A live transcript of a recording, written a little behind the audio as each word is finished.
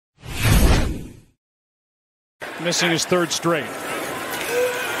missing his third straight.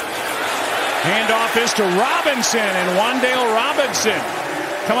 Handoff is to Robinson, and Wan'Dale Robinson,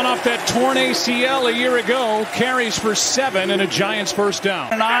 coming off that torn ACL a year ago, carries for 7 and a Giants first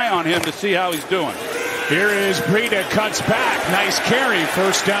down. An eye on him to see how he's doing. Here is Breida, cuts back. Nice carry,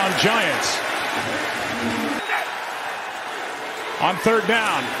 first down Giants. On third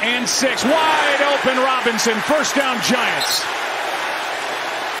down and 6, wide open Robinson, first down Giants.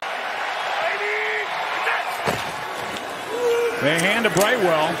 They hand to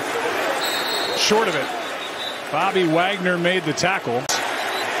Brightwell. Short of it. Bobby Wagner made the tackle.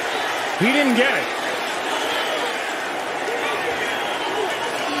 He didn't get it.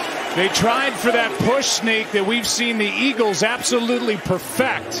 They tried for that push sneak that we've seen the Eagles absolutely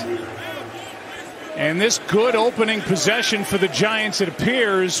perfect. And this good opening possession for the Giants, it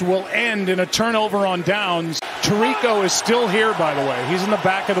appears, will end in a turnover on downs. Tirico is still here, by the way. He's in the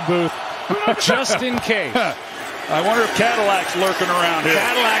back of the booth just in case. I wonder if Cadillac's lurking around here.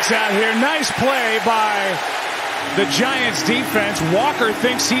 Cadillac's out here. Nice play by the Giants defense. Walker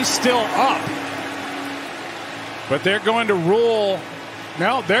thinks he's still up. But they're going to rule.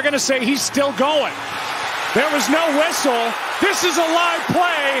 No, they're going to say he's still going. There was no whistle. This is a live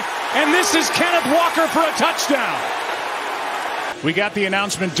play, and this is Kenneth Walker for a touchdown. We got the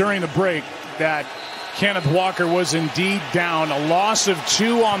announcement during the break that Kenneth Walker was indeed down. A loss of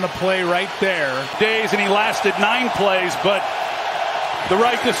 2 on the play right there. Days, and he lasted 9 plays, but the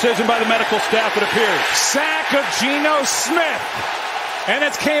right decision by the medical staff, it appears. Sack of Geno Smith, and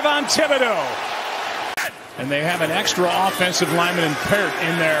it's Kayvon Thibodeau. And they have an extra offensive lineman in Pert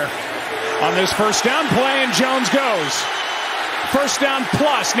in there on this first down play, and Jones goes. First down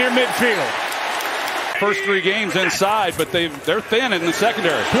plus near midfield. First 3 games inside, but they're thin in the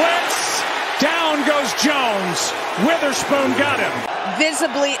secondary. Blitz. Down goes Jones. Witherspoon got him.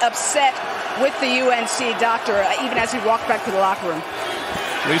 Visibly upset with the UNC doctor, even as he walked back to the locker room.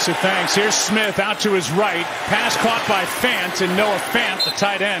 Lisa, thanks. Here's Smith out to his right. Pass caught by Fant, and Noah Fant, the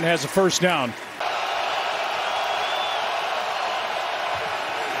tight end, has a first down.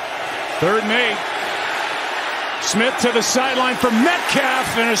 3rd and 8. Smith to the sideline for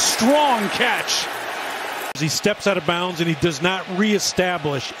Metcalf, and a strong catch. He steps out of bounds and he does not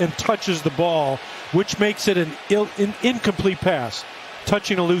reestablish and touches the ball, which makes it an incomplete pass,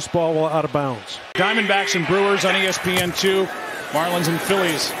 touching a loose ball while out of bounds. Diamondbacks and Brewers on ESPN2. Marlins and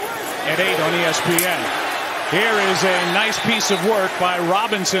Phillies at 8 on ESPN. Here is a nice piece of work by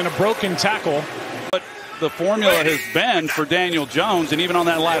Robinson, a broken tackle. But the formula has been for Daniel Jones, and even on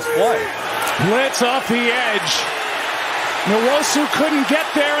that last play. Blitz off the edge. Nwosu couldn't get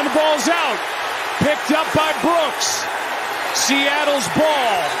there, and the ball's out. Picked up by Brooks. Seattle's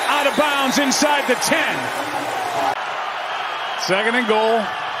ball out of bounds inside the 10. 2nd and goal.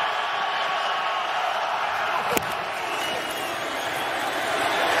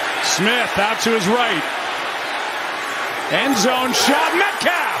 Smith out to his right. End zone shot.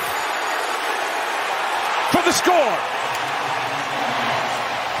 Metcalf for the score.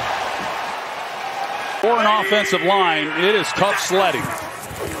 For an offensive line, it is tough sledding.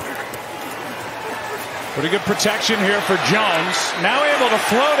 Pretty good protection here for Jones. Now able to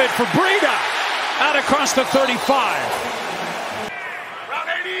float it for Breida. Out across the 35.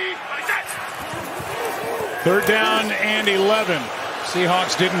 3rd down and 11.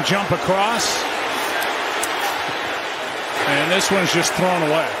 Seahawks didn't jump across. And this one's just thrown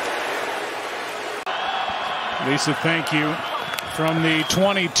away. Lisa, thank you. From the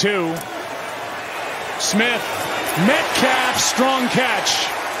 22. Smith. Metcalf, strong catch.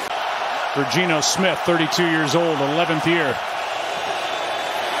 For Geno Smith, 32 years old, 11th year.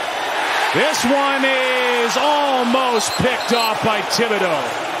 This one is almost picked off by Thibodeau.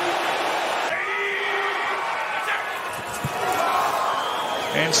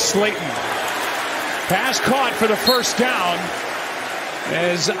 And Slayton. Pass caught for the first down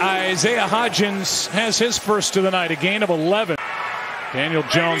as Isaiah Hodgins has his first of the night, a gain of 11. Daniel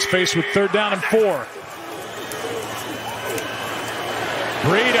Jones faced with 3rd down and 4.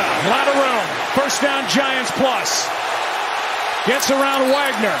 Breida, a lot of room. First down, Giants plus. Gets around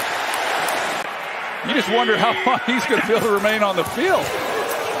Wagner. You just wonder how long he's going to be able to remain on the field.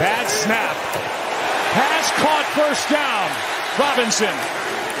 Bad snap. Pass caught, first down. Robinson.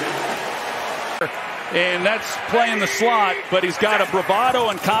 And that's playing the slot, but he's got a bravado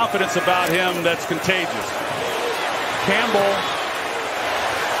and confidence about him that's contagious. Campbell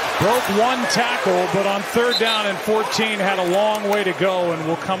broke 1 tackle, but on 3rd down and 14 had a long way to go and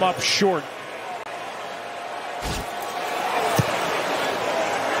will come up short.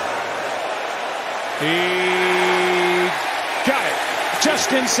 He got it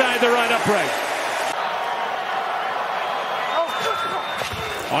just inside the right upright.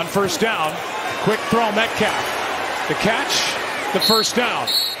 On first down, quick throw, Metcalf. The catch, the first down.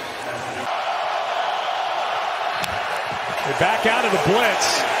 They back out of the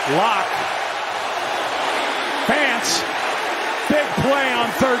blitz. Lock. Fance. Big play on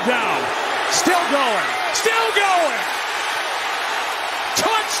third down. Still going. Still going.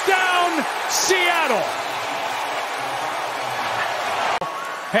 Touchdown, Seattle.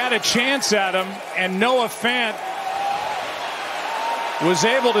 Had a chance at him, and Noah Fant was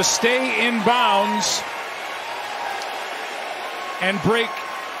able to stay in bounds and break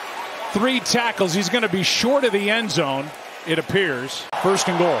 3 tackles. He's going to be short of the end zone, it appears. First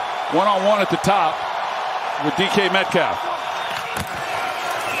and goal. One-on-one at the top with DK Metcalf.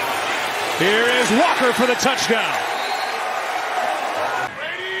 Here is Walker for the touchdown.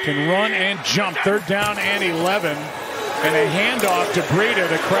 Can run and jump. Third down and 11. And a handoff to Breida.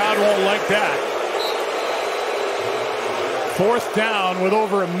 The crowd won't like that. Fourth down with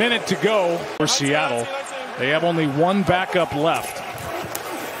over a minute to go for Seattle. They have only one backup left.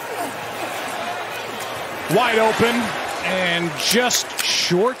 Wide open and just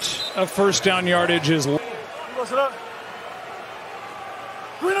short of first down yardage is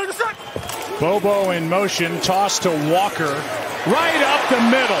Bobo in motion, toss to Walker, right up the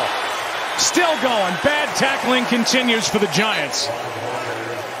middle. Still going. Bad tackling continues for the Giants.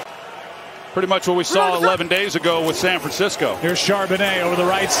 Pretty much what we saw 11 days ago with San Francisco. Here's Charbonnet over the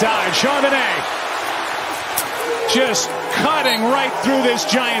right side. Charbonnet just cutting right through this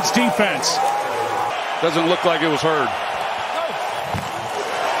Giants defense. Doesn't look like it was heard.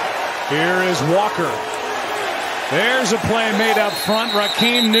 Here is Walker. There's a play made up front.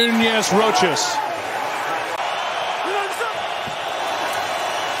 Raheem Nunez-Roches.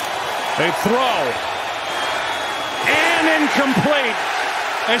 They throw. And incomplete.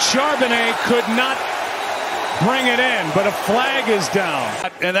 As Charbonnet could not bring it in, but a flag is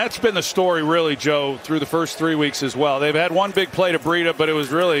down. And that's been the story, really, Joe, through the first 3 weeks as well. They've had one big play to Breida, but it was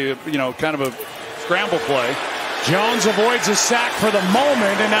really, kind of a scramble play. Jones avoids a sack for the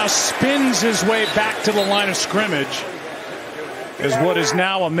moment and now spins his way back to the line of scrimmage. As what is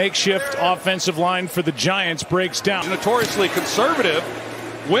now a makeshift offensive line for the Giants breaks down. Notoriously conservative.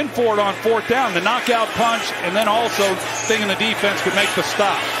 Went for it on fourth down, the knockout punch, and then also thinking the defense could make the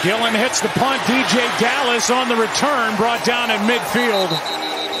stop. Gillen hits the punt. DJ Dallas on the return, brought down at midfield.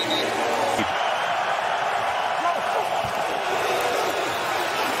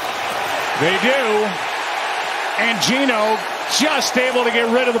 They do. And Gino just able to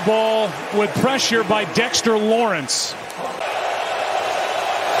get rid of the ball with pressure by Dexter Lawrence.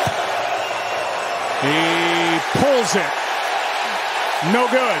 He pulls it. No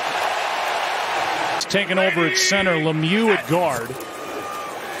good. It's taken over at center. Lemieux at guard.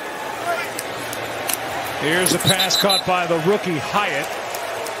 Here's a pass caught by the rookie Hyatt.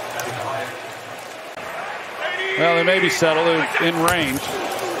 Well, they may be settled in range.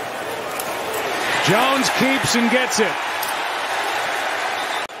 Jones keeps and gets it.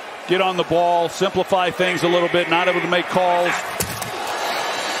 Get on the ball, simplify things a little bit, not able to make calls.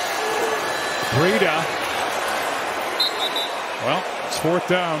 Breida. Well, it's fourth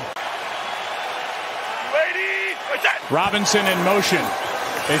down. Robinson in motion.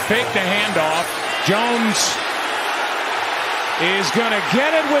 They fake the handoff. Jones is going to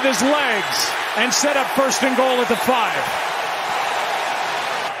get it with his legs and set up first and goal at the 5.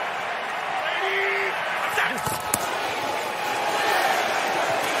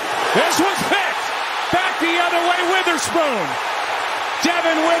 This one's picked. Back the other way, Witherspoon.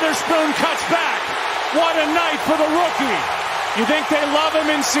 Devin Witherspoon cuts back. What a night for the rookie. You think they love him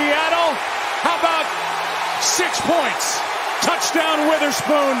in Seattle? How about 6 points? Touchdown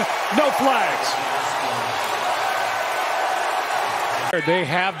Witherspoon, no flags. They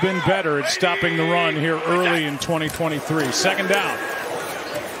have been better at stopping the run here early in 2023. Second down.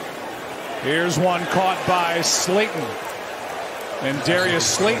 Here's one caught by Slayton. And Darius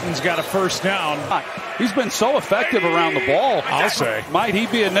Slayton's got a first down. He's been so effective around the ball, I'll say. Might he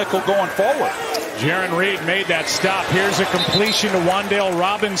be a nickel going forward? Jaron Reed made that stop. Here's a completion to Wan'Dale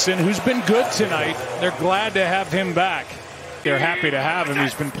Robinson, who's been good tonight. They're glad to have him back. They're happy to have him.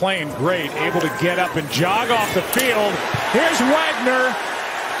 He's been playing great, able to get up and jog off the field. Here's Wagner,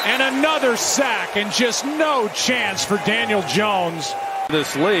 and another sack, and just no chance for Daniel Jones.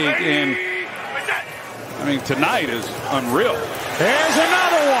 This league, and tonight is unreal. There's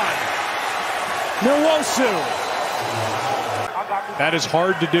another one. Nwosu. That is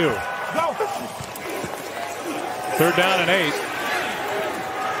hard to do. Third down and 8.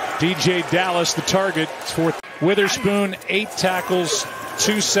 DJ Dallas the target for Witherspoon. 8 tackles,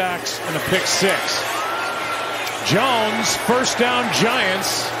 2 sacks, and a pick 6. Jones, first down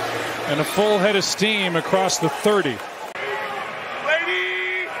Giants, and a full head of steam across the 30.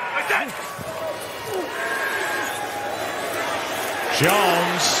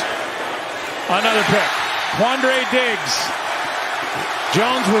 Jones, another pick. Quandre Diggs.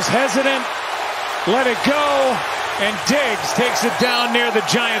 Jones was hesitant, let it go, and Diggs takes it down near the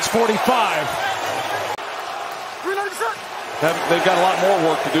Giants' 45. They've got a lot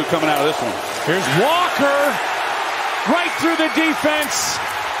more work to do coming out of this one. Here's Walker, right through the defense,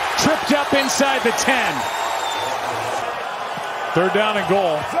 tripped up inside the 10. Third down and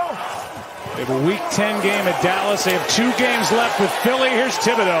goal. They have a Week 10 game at Dallas. They have 2 games left with Philly. Here's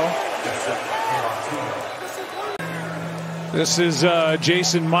Thibodeau. This is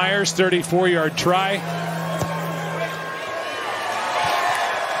Jason Myers, 34-yard try.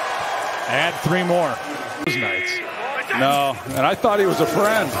 Add 3 more. Those nights. No, and I thought he was a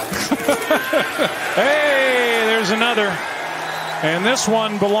friend. Hey, there's another. And this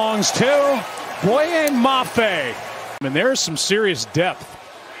one belongs to Boye Mafe. And there's some serious depth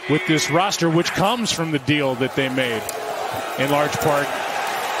with this roster, which comes from the deal that they made in large part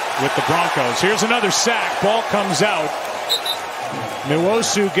with the Broncos. Here's another sack. Ball comes out.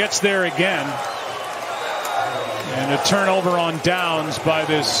 Nwosu gets there again. And a turnover on downs by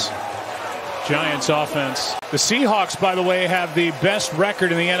this Giants offense. The Seahawks, by the way, have the best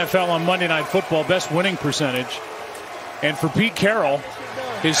record in the NFL on Monday Night Football, best winning percentage. And for Pete Carroll,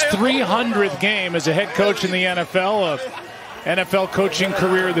 his 300th game as a head coach in the NFL, a NFL coaching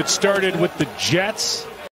career that started with the Jets